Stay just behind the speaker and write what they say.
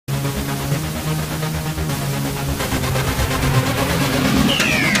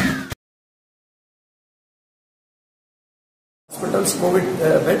hospitals,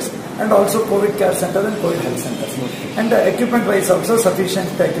 COVID beds, and also COVID care center and COVID health centers. And equipment wise also sufficient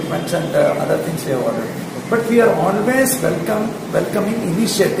equipments and other things we have ordered. But we are always welcoming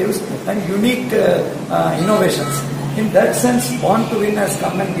initiatives and unique innovations. In that sense, Born to Win has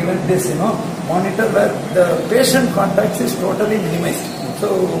come and given this, monitor where the patient contacts is totally minimized. So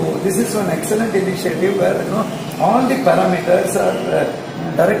this is an excellent initiative where all the parameters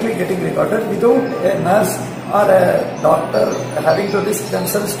are directly getting recorded without a nurse or a doctor having to risk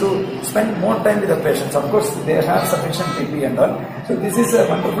themselves to spend more time with the patients. Of course, they have sufficient TP and all. So this is a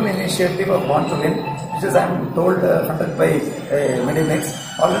wonderful initiative of Born to Win, which is, I am told, funded by Medimix.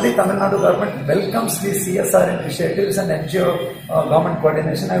 Already Tamil Nadu government welcomes these CSR initiatives and NGO government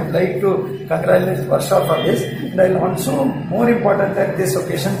coordination. I would like to congratulate Varsha for this. And I will also, more important at this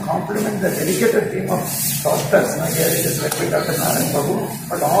occasion, compliment the dedicated team of doctors. Here it is led by Dr. Narayan Babu,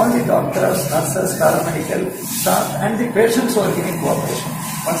 but all the doctors, nurses, paramedical staff and the patients who are giving cooperation.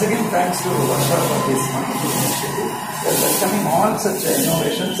 Once again, thanks to Varsha for this wonderful initiative. We are welcoming all such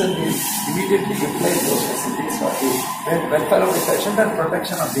innovations and we immediately utilize those facilities for the welfare of the patient and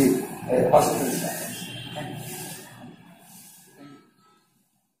protection of the hospital staff.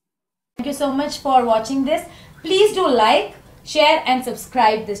 Thank you so much for watching this. Please do like, share and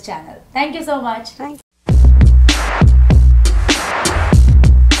subscribe this channel. Thank you so much. Thank you.